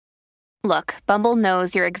Look, Bumble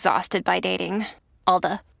knows you're exhausted by dating. All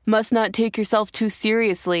the must not take yourself too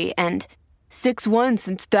seriously and 6'1"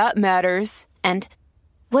 since that matters. And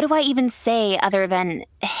what do I even say other than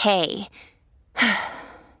hey?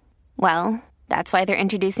 Well, that's why they're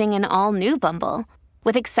introducing an all-new Bumble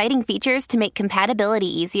with exciting features to make compatibility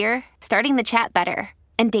easier, starting the chat better,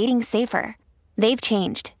 and dating safer. They've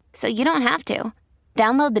changed, so you don't have to.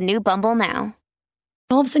 Download the new Bumble now.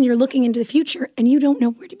 All of a sudden you're looking into the future and you don't know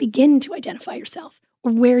where to begin to identify yourself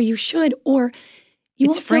or where you should, or you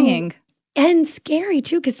it's freeing. And scary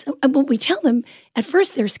too, because what we tell them, at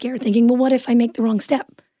first they're scared thinking, well, what if I make the wrong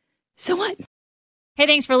step? So what? Hey,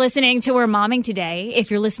 thanks for listening to We're Momming today.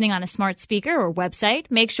 If you're listening on a smart speaker or website,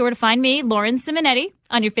 make sure to find me, Lauren Simonetti,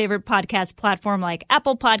 on your favorite podcast platform like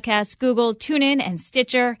Apple Podcasts, Google, TuneIn, and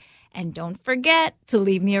Stitcher. And don't forget to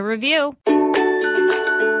leave me a review.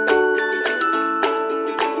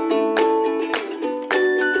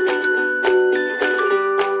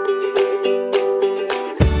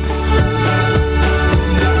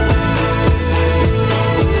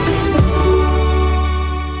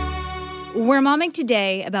 We're momming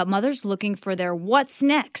today about mothers looking for their what's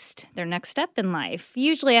next, their next step in life,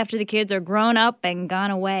 usually after the kids are grown up and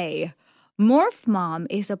gone away. Morphmom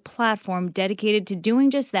is a platform dedicated to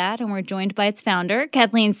doing just that, and we're joined by its founder,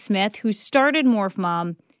 Kathleen Smith, who started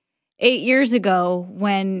Morphmom 8 years ago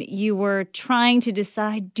when you were trying to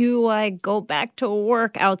decide, do I go back to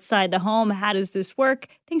work outside the home? How does this work?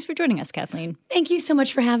 Thanks for joining us, Kathleen. Thank you so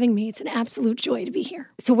much for having me. It's an absolute joy to be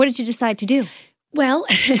here. So what did you decide to do? Well,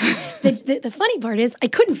 the funny part is I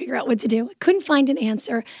couldn't figure out what to do. I couldn't find an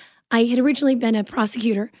answer. I had originally been a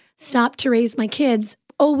prosecutor, stopped to raise my kids,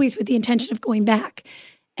 always with the intention of going back,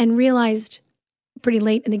 and realized pretty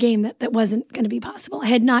late in the game that that wasn't going to be possible. I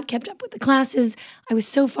had not kept up with the classes. I was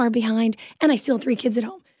so far behind, and I still had 3 kids at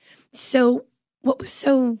home. So what was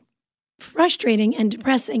so frustrating and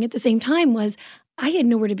depressing at the same time was I had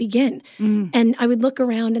nowhere to begin. And I would look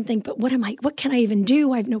around and think, but what can I even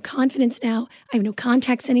do? I have no confidence now. I have no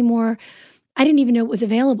contacts anymore. I didn't even know it was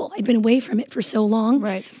available. I'd been away from it for so long.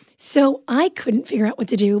 Right. So I couldn't figure out what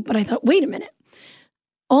to do, but I thought, wait a minute.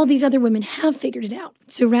 All these other women have figured it out.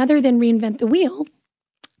 So rather than reinvent the wheel,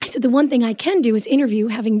 I said, the one thing I can do is interview,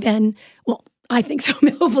 having been, well, I think so,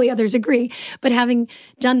 hopefully others agree, but having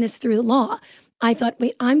done this through the law, I thought,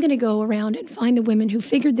 wait, I'm going to go around and find the women who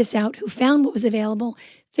figured this out, who found what was available,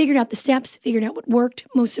 figured out the steps, figured out what worked,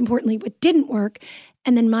 most importantly, what didn't work.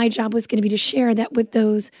 And then my job was going to be to share that with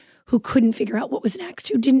those who couldn't figure out what was next,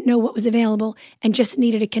 who didn't know what was available and just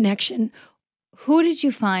needed a connection. Who did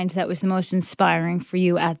you find that was the most inspiring for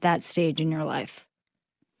you at that stage in your life?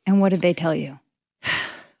 And what did they tell you?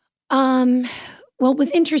 Well, it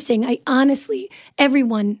was interesting. I honestly,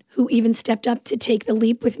 everyone who even stepped up to take the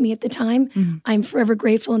leap with me at the time, I'm forever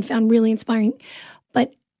grateful and found really inspiring.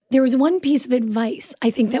 But there was one piece of advice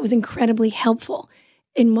I think that was incredibly helpful.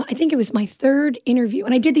 I think it was my 3rd interview,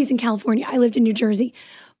 and I did these in California. I lived in New Jersey.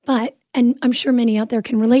 But, and I'm sure many out there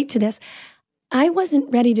can relate to this, I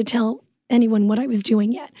wasn't ready to tell anyone what I was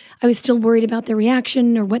doing yet. I was still worried about their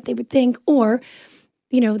reaction or what they would think, or,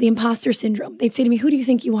 the imposter syndrome. They'd say to me, who do you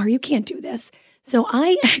think you are? You can't do this. So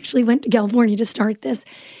I actually went to California to start this.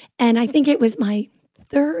 And I think it was my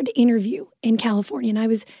 3rd interview in California.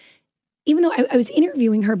 And even though I was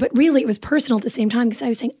interviewing her, but really it was personal at the same time, because I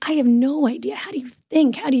was saying, I have no idea. How do you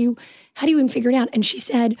think? How do you even figure it out? And she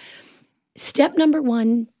said, step number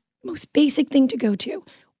 1, most basic thing to go to.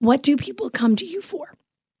 What do people come to you for?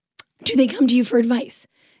 Do they come to you for advice?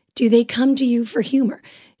 Do they come to you for humor?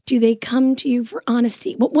 Do they come to you for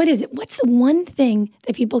honesty? What is it? What's the one thing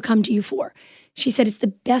that people come to you for? She said it's the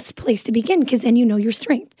best place to begin because then you know your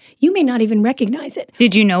strength. You may not even recognize it.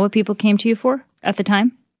 Did you know what people came to you for at the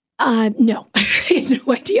time? No, I had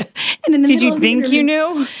no idea. And in the Did you think you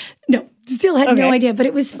knew? No, still had no idea. But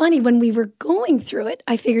it was funny when we were going through it.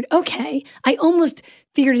 I figured, okay, I almost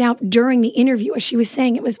figured it out during the interview as she was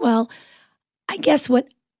saying it was, well, I guess what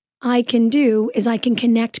I can do is I can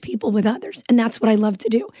connect people with others. And that's what I love to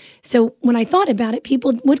do. So when I thought about it,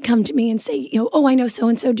 people would come to me and say, oh, I know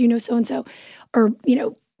so-and-so. Do you know so-and-so? Or,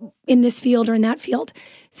 in this field or in that field.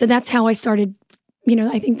 So that's how I started.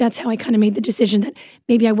 I think that's how I kind of made the decision that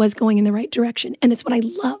maybe I was going in the right direction. And it's what I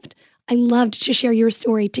loved. I loved to share your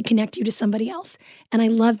story, to connect you to somebody else. And I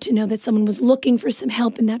loved to know that someone was looking for some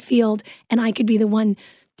help in that field and I could be the one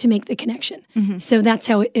to make the connection. So that's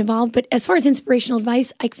how it evolved. But as far as inspirational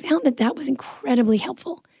advice, I found that was incredibly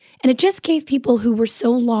helpful. And it just gave people who were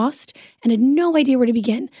so lost and had no idea where to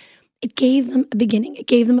begin, it gave them a beginning. It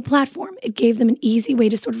gave them a platform. It gave them an easy way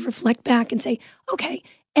to sort of reflect back and say, okay,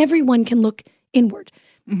 everyone can look inward.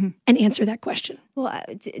 and answer that question. Well,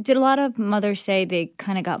 did a lot of mothers say they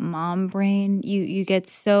kind of got mom brain? You get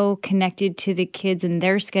so connected to the kids and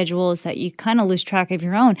their schedules that you kind of lose track of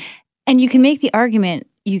your own. And you can make the argument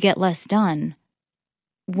you get less done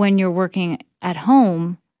when you're working at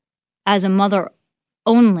home as a mother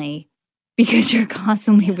only, because you're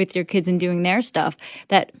constantly with your kids and doing their stuff.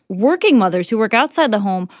 That working mothers who work outside the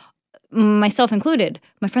home, myself included,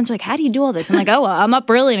 my friends are like, how do you do all this? I'm like, oh, well, I'm up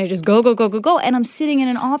early and I just go. And I'm sitting in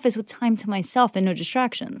an office with time to myself and no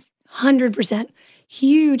distractions. 100%.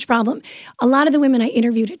 Huge problem. A lot of the women I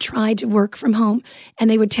interviewed had tried to work from home, and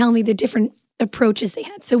they would tell me the different approaches they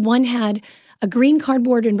had. So one had a green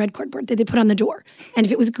cardboard and red cardboard that they put on the door. And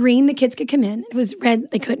if it was green, the kids could come in. If it was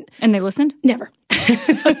red, they couldn't. And they listened? Never.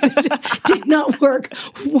 Did not work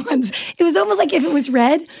once. It was almost like if it was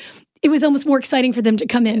red, it was almost more exciting for them to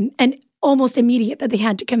come in and almost immediate that they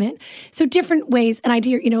had to come in. So different ways. And I'd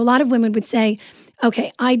hear, a lot of women would say,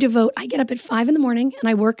 okay, I get up at 5 a.m. and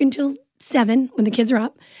I work until 7 when the kids are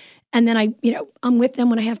up. And then I'm with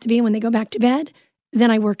them when I have to be. And when they go back to bed,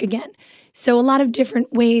 then I work again. So a lot of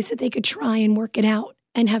different ways that they could try and work it out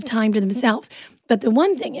and have time to themselves. But the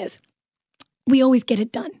one thing is, we always get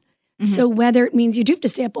it done. So whether it means you do have to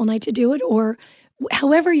stay up all night to do it, or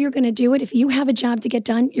however you're going to do it, if you have a job to get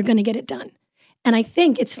done, you're going to get it done. And I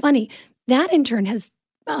think it's funny, that in turn has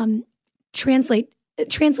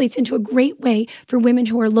translates into a great way for women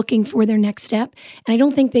who are looking for their next step. And I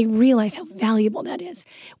don't think they realize how valuable that is.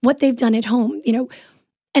 What they've done at home,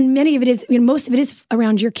 and many of it is, most of it is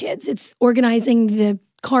around your kids. It's organizing the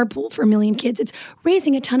carpool for 1 million kids. It's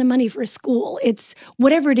raising a ton of money for a school. It's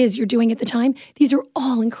whatever it is you're doing at the time. These are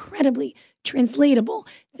all incredibly translatable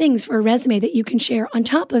things for a resume that you can share, on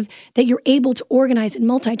top of that you're able to organize and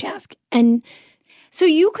multitask. And so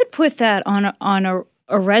you could put that on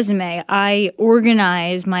a resume. I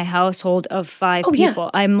organize my household of 5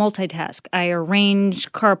 people. Yeah. I multitask. I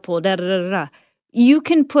arrange carpool, da-da-da-da-da. You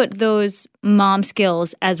can put those mom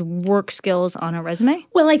skills as work skills on a resume?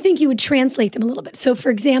 Well, I think you would translate them a little bit. So, for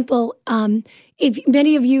example, if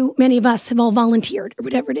many of us have all volunteered or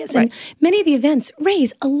whatever it is, right. And many of the events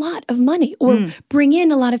raise a lot of money or bring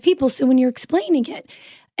in a lot of people. So when you're explaining it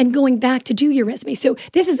and going back to do your resume. So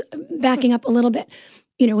this is backing up a little bit.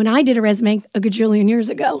 When I did a resume a gajillion years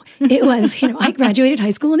ago, it was, I graduated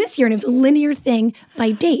high school in this year, and it was a linear thing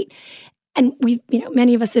by date. And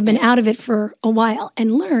many of us have been out of it for a while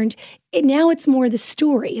and learned now it's more the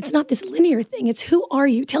story. It's not this linear thing. It's who are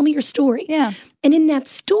you? Tell me your story. Yeah. And in that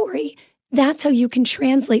story, that's how you can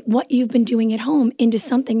translate what you've been doing at home into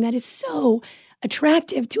something that is so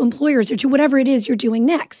attractive to employers or to whatever it is you're doing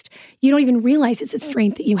next. You don't even realize it's a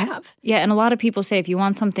strength that you have. Yeah. And a lot of people say if you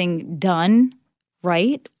want something done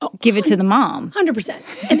right, give it to the mom. 100%.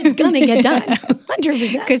 And it's going to get done.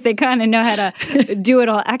 100%. Because they kind of know how to do it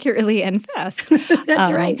all accurately and fast.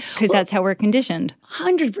 That's right. Because that's how we're conditioned.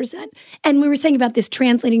 100%. And we were saying about this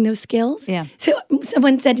translating those skills. Yeah. So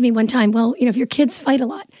someone said to me one time, well, if your kids fight a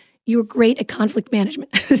lot, you're great at conflict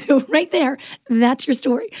management. So right there, that's your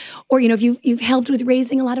story. Or, if you've helped with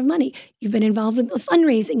raising a lot of money, you've been involved with the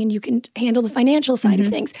fundraising and you can handle the financial side of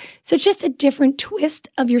things. So it's just a different twist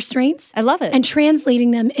of your strengths. I love it. And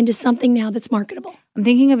translating them into something now that's marketable. I'm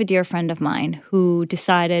thinking of a dear friend of mine who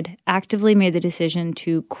actively made the decision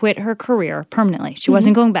to quit her career permanently. She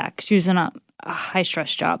wasn't going back. She was in a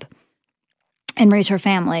high-stress job and raise her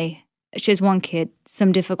family. She has 1 kid,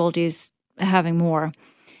 some difficulties having more.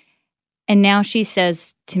 And now she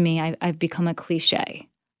says to me, I've become a cliche.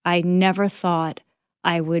 I never thought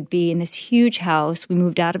I would be in this huge house. We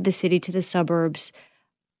moved out of the city to the suburbs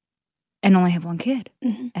and only have 1 kid.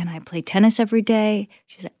 And I play tennis every day.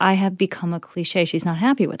 She said, I have become a cliche. She's not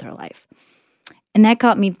happy with her life. And that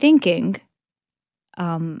got me thinking,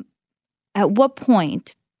 at what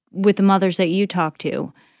point with the mothers that you talk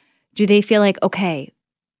to, do they feel like, okay,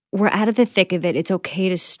 we're out of the thick of it. It's okay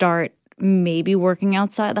to start maybe working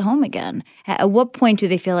outside the home again? At what point do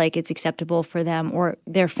they feel like it's acceptable for them or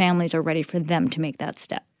their families are ready for them to make that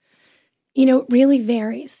step? It really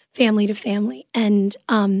varies family to family. And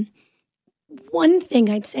one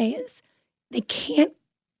thing I'd say is they can't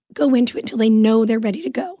go into it until they know they're ready to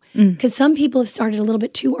go. Because some people have started a little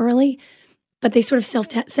bit too early, but they sort of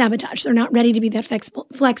self-sabotage. They're not ready to be that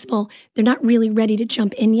flexible. They're not really ready to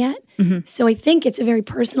jump in yet. So I think it's a very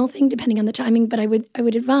personal thing depending on the timing, but I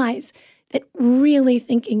would advise that really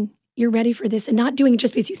thinking you're ready for this and not doing it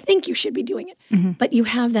just because you think you should be doing it, but you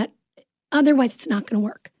have that. Otherwise, it's not going to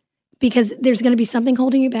work because there's going to be something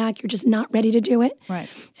holding you back. You're just not ready to do it. Right.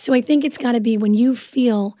 So I think it's got to be when you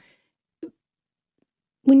feel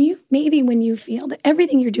that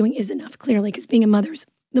everything you're doing is enough, clearly, because being a mother is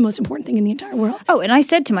the most important thing in the entire world. Oh, and I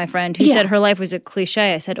said to my friend who said her life was a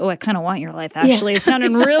cliche, I said, I kind of want your life, actually. It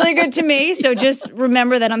sounded really good to me. So just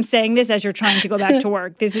remember that I'm saying this as you're trying to go back to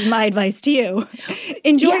work. This is my advice to you.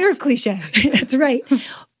 Enjoy your cliche. That's right.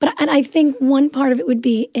 And I think one part of it would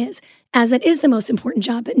be as it is the most important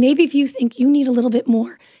job, but maybe if you think you need a little bit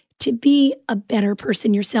more to be a better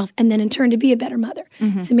person yourself, and then in turn to be a better mother.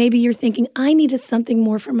 Mm-hmm. So maybe you're thinking, I needed something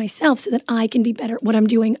more for myself so that I can be better at what I'm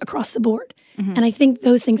doing across the board. Mm-hmm. And I think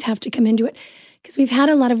those things have to come into it. Because we've had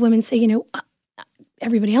a lot of women say,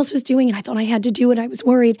 everybody else was doing it. I thought I had to do it. I was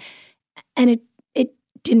worried. And it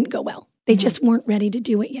didn't go well. They just weren't ready to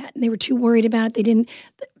do it yet. And they were too worried about it.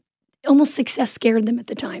 Almost success scared them at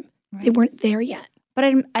the time. Right. They weren't there yet. But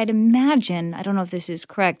I'd imagine, I don't know if this is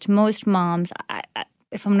correct, most moms,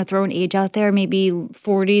 if I'm going to throw an age out there, maybe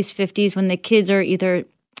 40s, 50s, when the kids are either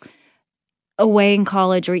away in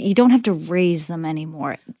college or you don't have to raise them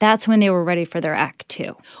anymore. That's when they were ready for their act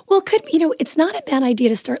two. Well, it's not a bad idea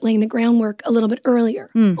to start laying the groundwork a little bit earlier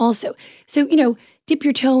also. So, dip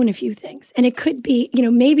your toe in a few things. And it could be,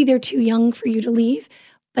 maybe they're too young for you to leave,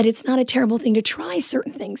 but it's not a terrible thing to try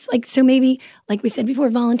certain things. So maybe, like we said before,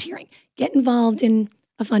 volunteering, get involved in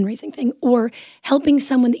a fundraising thing or helping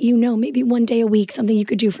someone that maybe one day a week, something you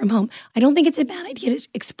could do from home. I don't think it's a bad idea to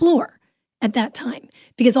explore at that time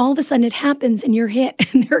because all of a sudden it happens and you're hit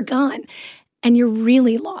and they're gone and you're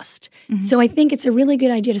really lost. Mm-hmm. So I think it's a really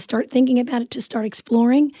good idea to start thinking about it, to start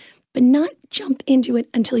exploring, but not jump into it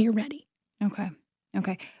until you're ready. Okay.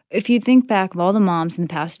 If you think back of all the moms in the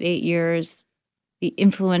past 8 years, the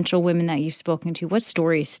influential women that you've spoken to, what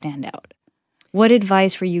stories stand out? What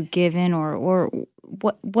advice were you given or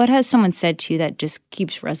what has someone said to you that just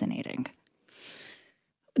keeps resonating?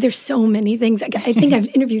 There's so many things. I think I've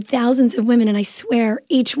interviewed thousands of women, and I swear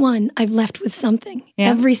each one I've left with something. Yeah.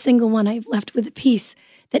 Every single one I've left with a piece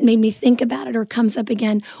that made me think about it or comes up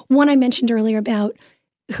again. One I mentioned earlier about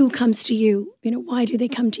who comes to you. Why do they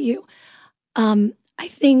come to you? I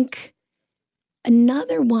think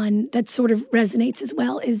another one that sort of resonates as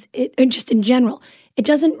well is just in general. It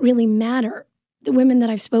doesn't really matter. The women that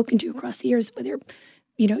I've spoken to across the years, whether,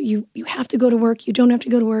 you have to go to work, you don't have to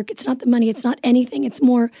go to work, it's not the money, it's not anything. It's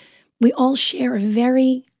more, we all share a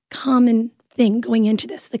very common thing going into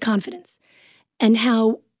this, the confidence. And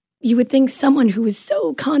how you would think someone who is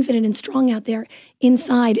so confident and strong out there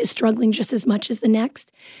inside is struggling just as much as the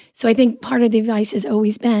next. So I think part of the advice has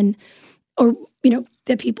always been,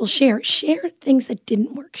 that people share things that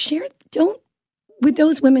didn't work. With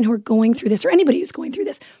those women who are going through this or anybody who's going through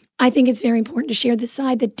this, I think it's very important to share the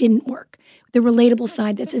side that didn't work, the relatable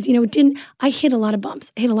side that says, I hit a lot of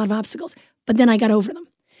bumps, I hit a lot of obstacles, but then I got over them.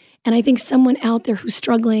 And I think someone out there who's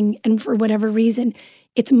struggling and for whatever reason,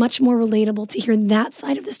 it's much more relatable to hear that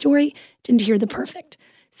side of the story than to hear the perfect.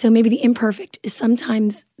 So maybe the imperfect is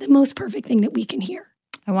sometimes the most perfect thing that we can hear.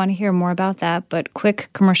 I want to hear more about that, but quick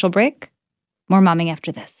commercial break. More momming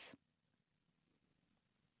after this.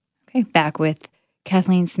 Okay, back with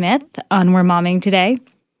Kathleen Smith on We're Momming today.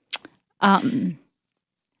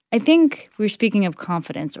 I think we were speaking of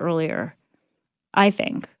confidence earlier. I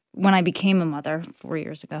think when I became a mother 4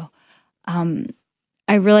 years ago,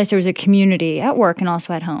 I realized there was a community at work and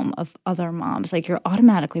also at home of other moms. Like you're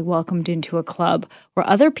automatically welcomed into a club where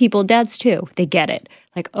other people, dads too, they get it.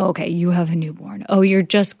 Like, oh, okay, you have a newborn. Oh, you're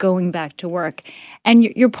just going back to work. And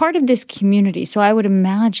you're part of this community. So I would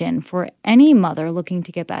imagine for any mother looking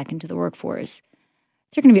to get back into the workforce,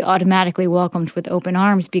 they're going to be automatically welcomed with open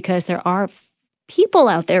arms because there are people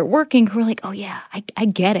out there working who are like, oh yeah, I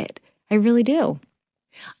get it. I really do.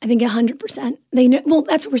 I think 100%. They know. Well,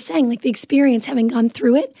 that's what we're saying. Like the experience, having gone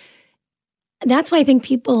through it. That's why I think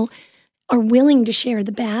people are willing to share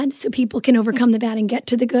the bad, so people can overcome the bad and get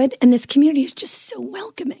to the good. And this community is just so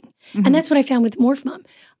welcoming. Mm-hmm. And that's what I found with Morphmom.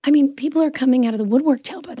 I mean, people are coming out of the woodwork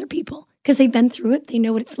to help other people because they've been through it. They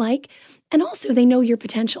know what it's like, and also they know your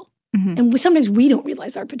potential. Mm-hmm. And sometimes we don't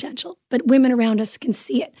realize our potential, but women around us can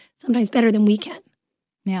see it sometimes better than we can.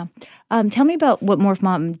 Yeah. Tell me about what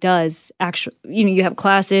Morphmom does. Actually, you have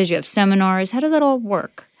classes, you have seminars. How does that all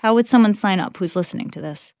work? How would someone sign up who's listening to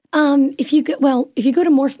this? If you go to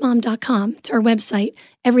morphmom.com, to our website,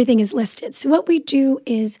 everything is listed. So what we do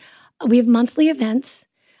is we have monthly events,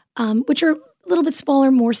 which are a little bit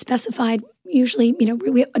smaller, more specified. Usually,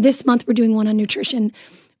 this month we're doing one on nutrition.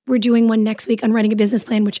 We're doing one next week on writing a business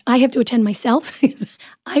plan, which I have to attend myself.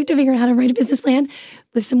 I have to figure out how to write a business plan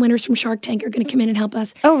with some winners from Shark Tank are going to come in and help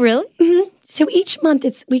us. Oh, really? Mm-hmm. So each month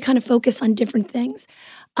we kind of focus on different things.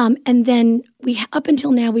 And then up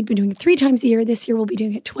until now, we'd been doing it 3 times a year. This year, we'll be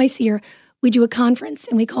doing it twice a year. We do a conference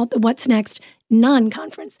and we call it the What's Next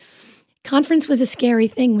non-conference. conference was a scary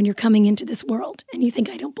thing when you're coming into this world and you think,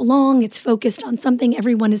 I don't belong. It's focused on something.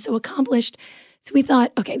 Everyone is so accomplished. So we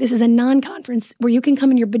thought, okay, this is a non-conference where you can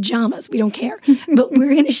come in your pajamas. We don't care. But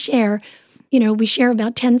we're going to share, we share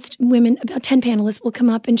about 10 women, about 10 panelists will come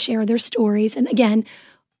up and share their stories. And again,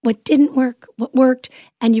 what didn't work, what worked,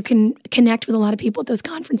 and you can connect with a lot of people at those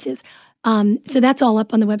conferences. So that's all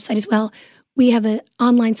up on the website as well. We have an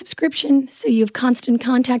online subscription, so you have constant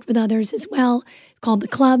contact with others as well. It's called The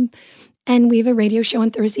Club. And we have a radio show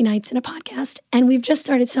on Thursday nights and a podcast. And we've just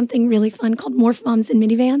started something really fun called Morphmoms and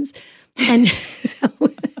Minivans. And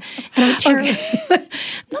I'm terrible. I'm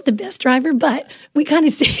not the best driver, but we kind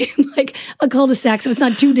of stay in like a cul-de-sac, so it's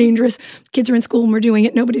not too dangerous. Kids are in school and we're doing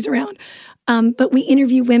it. Nobody's around. But we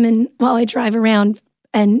interview women while I drive around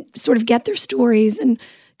and sort of get their stories and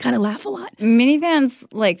kind of laugh a lot. Minivans,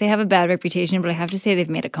 they have a bad reputation, but I have to say they've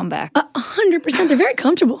made a comeback. 100%. They're very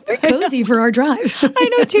comfortable, very cozy for our drives. I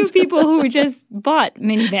know 2 people who just bought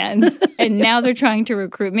minivans, and now they're trying to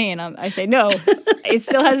recruit me. And I say, no, it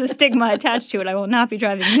still has a stigma attached to it. I will not be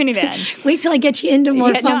driving a minivan. Wait till I get you into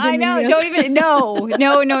more fun. I know. Minivans. Don't even.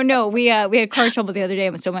 No. We had car trouble the other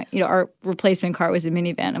day, so our replacement car was a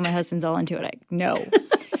minivan, and my husband's all into it. No.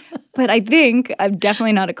 But I think, I'm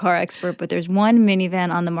definitely not a car expert, but there's one minivan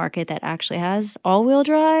on the market that actually has all-wheel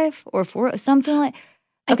drive or something like. Okay.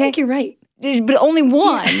 I think you're right. But only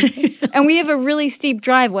one. Yeah. And we have a really steep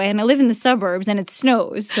driveway, and I live in the suburbs, and it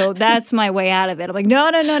snows, so that's my way out of it. I'm like,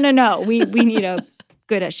 no. We need a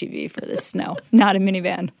good SUV for this snow, not a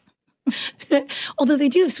minivan. Although they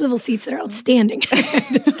do have swivel seats that are outstanding.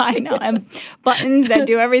 I know. And buttons that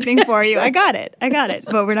do everything for you. Right. I got it.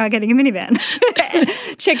 But we're not getting a minivan.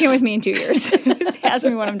 Check in with me in 2 years. Ask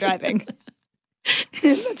me when I'm driving.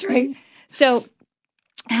 That's right. So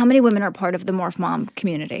how many women are part of the Morphmom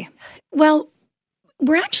community? Well,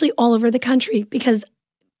 we're actually all over the country because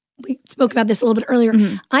we spoke about this a little bit earlier.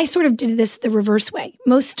 Mm-hmm. I sort of did this the reverse way.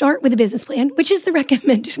 Most start with a business plan, which is the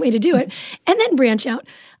recommended way to do it, and then branch out.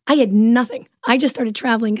 I had nothing. I just started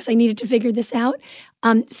traveling because I needed to figure this out.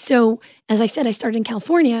 So as I said, I started in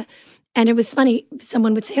California, and it was funny.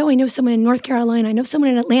 Someone would say, oh, I know someone in North Carolina. I know someone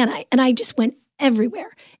in Atlanta. And I just went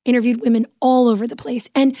everywhere, interviewed women all over the place.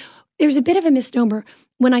 And there's a bit of a misnomer.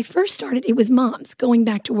 When I first started, it was moms going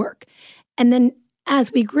back to work. And then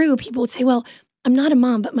as we grew, people would say, well, I'm not a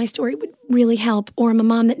mom, but my story would really help. Or I'm a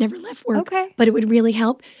mom that never left work, but it would really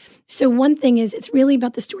help. So one thing is it's really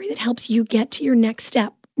about the story that helps you get to your next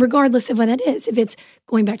step, regardless of what that is. If it's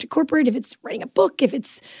going back to corporate, if it's writing a book, if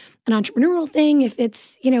it's an entrepreneurial thing, if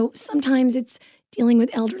it's, sometimes it's dealing with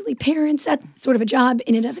elderly parents. That's sort of a job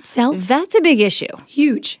in and of itself. That's a big issue.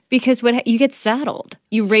 Huge. Because you get saddled.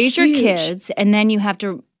 You raise your kids and then you have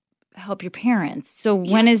to help your parents. So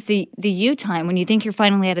when is the you time? When you think you're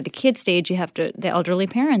finally out of the kid stage, the elderly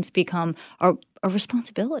parents become a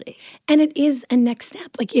responsibility. And it is a next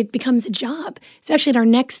step. It becomes a job. So actually at our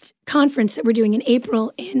next conference that we're doing in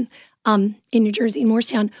April in New Jersey, in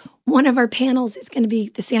Morristown, one of our panels is going to be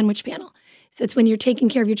the sandwich panel. So it's when you're taking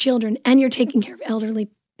care of your children and you're taking care of elderly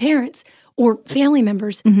parents or family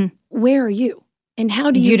members. Mm-hmm. Where are you? And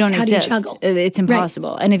how do you juggle? It's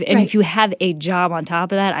impossible. Right. And if you have a job on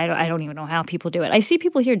top of that, I don't even know how people do it. I see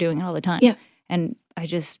people here doing it all the time. Yeah. And I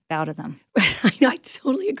just bow to them. I know, I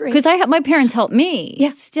totally agree. Because my parents helped me.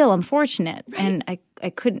 Yeah. Still, I'm fortunate. Right. And I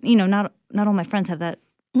couldn't, not all my friends have that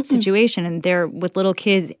situation, and they're with little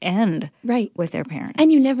kids and with their parents.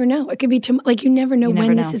 And you never know. It could be you never know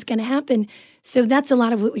when this is going to happen. So that's a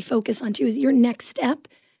lot of what we focus on too, is your next step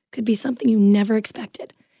could be something you never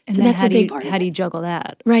expected. And so that's a big part of it. How do you juggle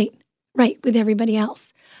that? Right, with everybody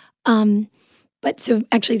else. But so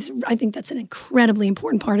actually, I think that's an incredibly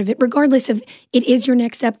important part of it, regardless of it is your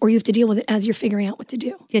next step or you have to deal with it as you're figuring out what to do.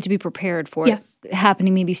 You have to be prepared for it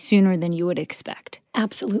happening maybe sooner than you would expect.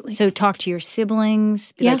 Absolutely. So talk to your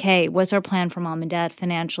siblings. Be like, hey, what's our plan for mom and dad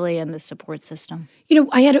financially and the support system?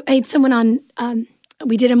 I had someone on,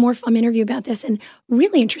 we did a Morphmom interview about this, and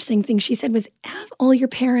really interesting thing she said was have all your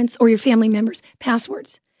parents or your family members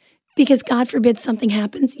passwords. Because God forbid something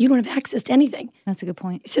happens, you don't have access to anything. That's a good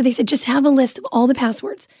point. So they said just have a list of all the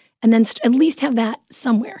passwords and then at least have that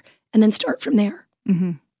somewhere and then start from there.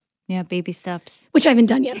 Mm-hmm. Yeah, baby steps. Which I haven't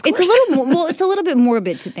done yet, of course. It's a little bit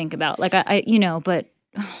morbid to think about. But...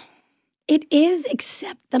 It is,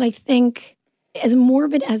 except that I think as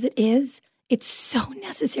morbid as it is, it's so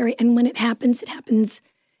necessary. And when it happens,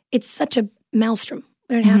 it's such a maelstrom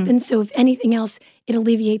when it happens. So if anything else, it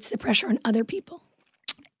alleviates the pressure on other people.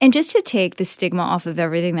 And just to take the stigma off of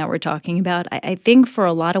everything that we're talking about, I think for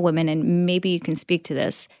a lot of women, and maybe you can speak to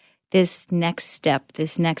this next step,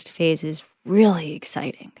 this next phase is really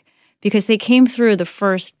exciting because they came through the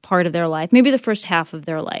first part of their life, maybe the first half of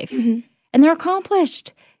their life, and they're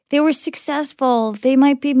accomplished. They were successful. They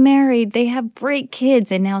might be married. They have great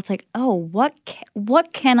kids. And now it's like, oh, what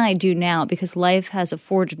can I do now? Because life has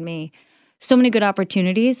afforded me so many good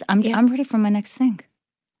opportunities. I'm ready for my next thing.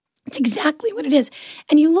 It's exactly what it is.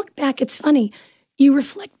 And you look back, it's funny. You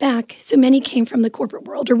reflect back. So many came from the corporate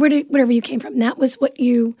world or whatever you came from. And that was what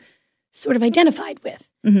you sort of identified with.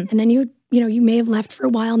 And then you may have left for a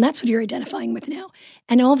while, and that's what you're identifying with now.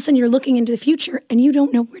 And all of a sudden you're looking into the future and you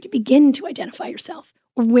don't know where to begin to identify yourself.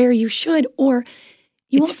 Or where you should, or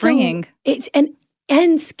it's freeing. It's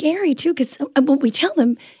and scary too, because what we tell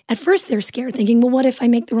them at first, they're scared, thinking, "Well, what if I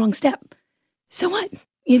make the wrong step? So what?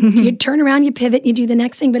 You turn around, you pivot, you do the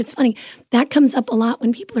next thing." But it's funny that comes up a lot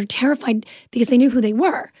when people are terrified because they knew who they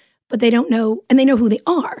were, but they don't know, and they know who they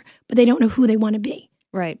are, but they don't know who they want to be.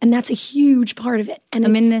 Right, and that's a huge part of it. And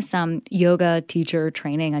I'm in this yoga teacher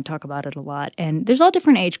training. I talk about it a lot, and there's all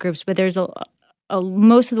different age groups, but there's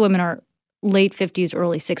most of the women are late 50s,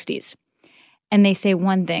 early 60s. And they say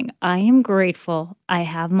one thing, I am grateful I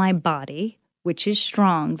have my body, which is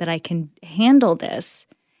strong, that I can handle this.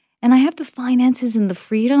 And I have the finances and the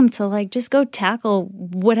freedom to just go tackle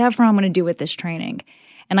whatever I'm going to do with this training.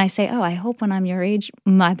 And I say, oh, I hope when I'm your age,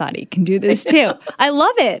 my body can do this too. I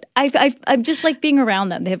love it. I just like being around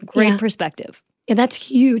them. They have great perspective. Yeah, that's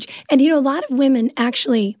huge. And, a lot of women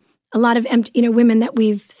actually, a lot of women that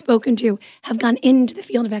we've spoken to have gone into the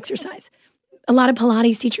field of exercise. A lot of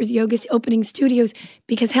Pilates teachers, yoga opening studios,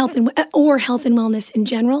 because health and wellness in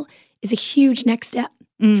general is a huge next step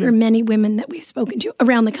for many women that we've spoken to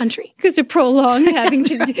around the country. Because it prolongs having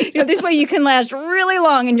to, this way you can last really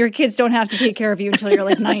long and your kids don't have to take care of you until you're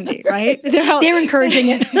 90, right? They're encouraging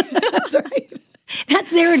it. That's right.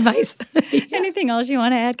 That's their advice. Anything else you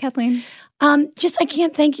want to add, Kathleen? I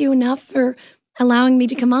can't thank you enough for allowing me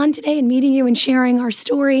to come on today and meeting you and sharing our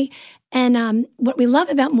story. And what we love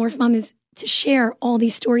about Morphmom is to share all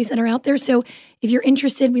these stories that are out there. So if you're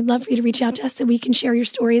interested, we'd love for you to reach out to us so we can share your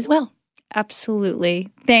story as well. Absolutely.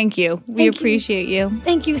 Thank you. We appreciate you.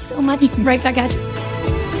 Thank you so much. Right back at you.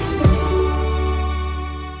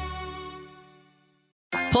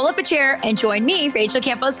 Pull up a chair and join me, Rachel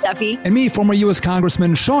Campos Duffy. And me, former U.S.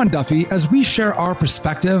 Congressman Sean Duffy, as we share our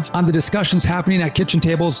perspective on the discussions happening at kitchen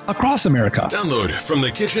tables across America. Download From the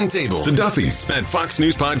Kitchen Table, The Duffys at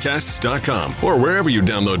foxnewspodcasts.com or wherever you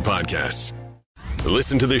download podcasts.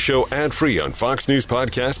 Listen to the show ad-free on Fox News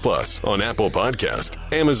Podcast Plus, on Apple Podcast,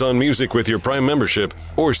 Amazon Music with your Prime membership,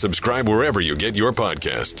 or subscribe wherever you get your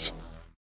podcasts.